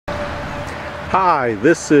Hi,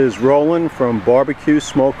 this is Roland from BBQ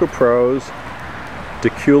Smoker Pros,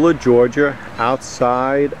 Dacula, Georgia,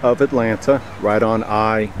 outside of Atlanta, right on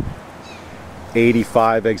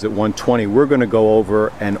I-85 exit 120. We're going to go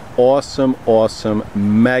over an awesome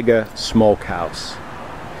mega smokehouse.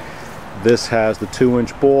 This has the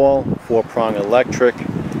 2-inch ball, 4-prong electric,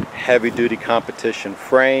 heavy-duty competition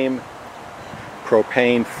frame,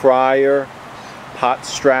 propane fryer, pot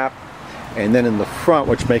strap, and then in the front,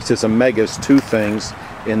 which makes this a mega, is two things.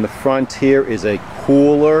 In the front here is a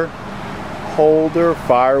cooler holder,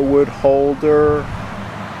 firewood holder,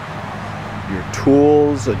 your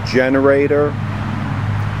tools, a generator.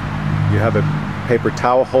 You have a paper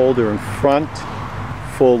towel holder in front,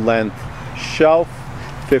 full-length shelf,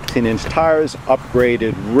 15-inch tires,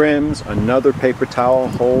 upgraded rims, another paper towel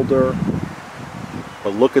holder.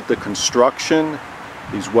 But look at the construction.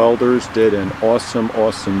 These welders did an awesome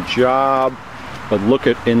job. But look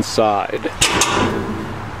at inside.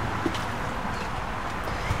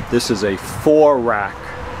 This is a 4-rack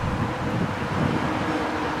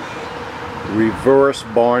reverse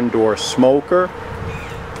barn door smoker.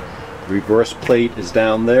 Reverse plate is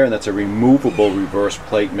down there, and that's a removable reverse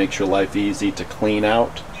plate. Makes your life easy to clean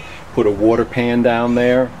out. Put a water pan down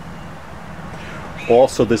there.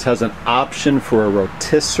 Also, this has an option for a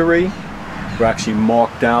rotisserie. We actually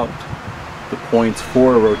marked out the points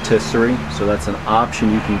for a rotisserie, so that's an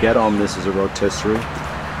option you can get on this as a rotisserie.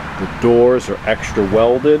 The doors are extra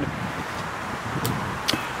welded.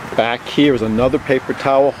 Back here is another paper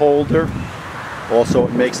towel holder. Also,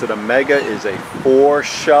 what makes it a mega is a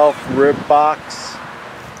 4-shelf rib box.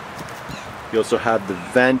 You also have the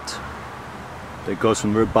vent that goes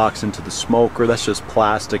from the rib box into the smoker. That's just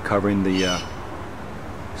plastic covering the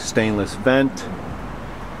stainless vent.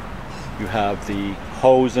 You have the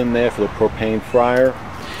hose in there for the propane fryer.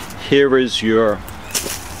 Here is your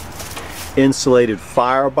insulated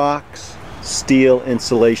firebox, steel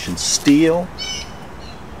insulation steel.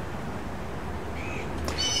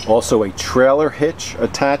 Also a trailer hitch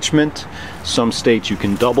attachment. Some states you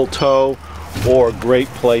can double tow, or a great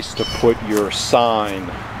place to put your sign.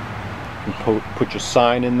 You can put your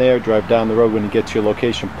sign in there, drive down the road, when you get to your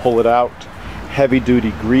location, pull it out. Heavy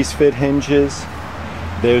duty grease fit hinges.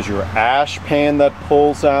 There's your ash pan that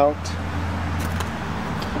pulls out.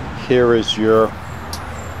 Here is your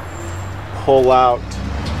pull out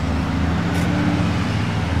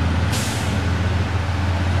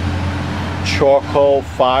charcoal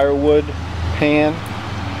firewood pan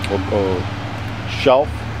or shelf.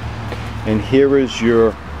 And here is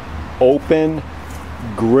your open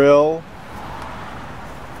grill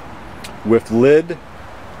with lid.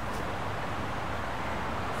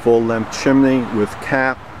 Full length chimney with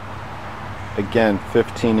cap. Again,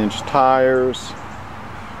 15-inch tires,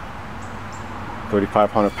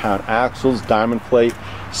 3,500-pound axles, diamond plate.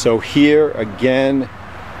 So here again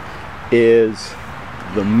is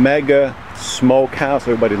the mega smokehouse.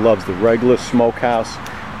 Everybody loves the regular smokehouse,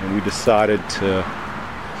 and we decided to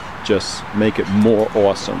just make it more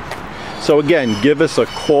awesome. So again, give us a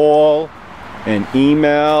call, an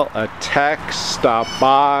email, a text, stop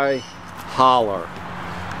by, holler.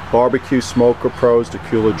 BBQ Smoker Pros,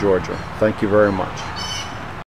 Dacula, Georgia. Thank you very much.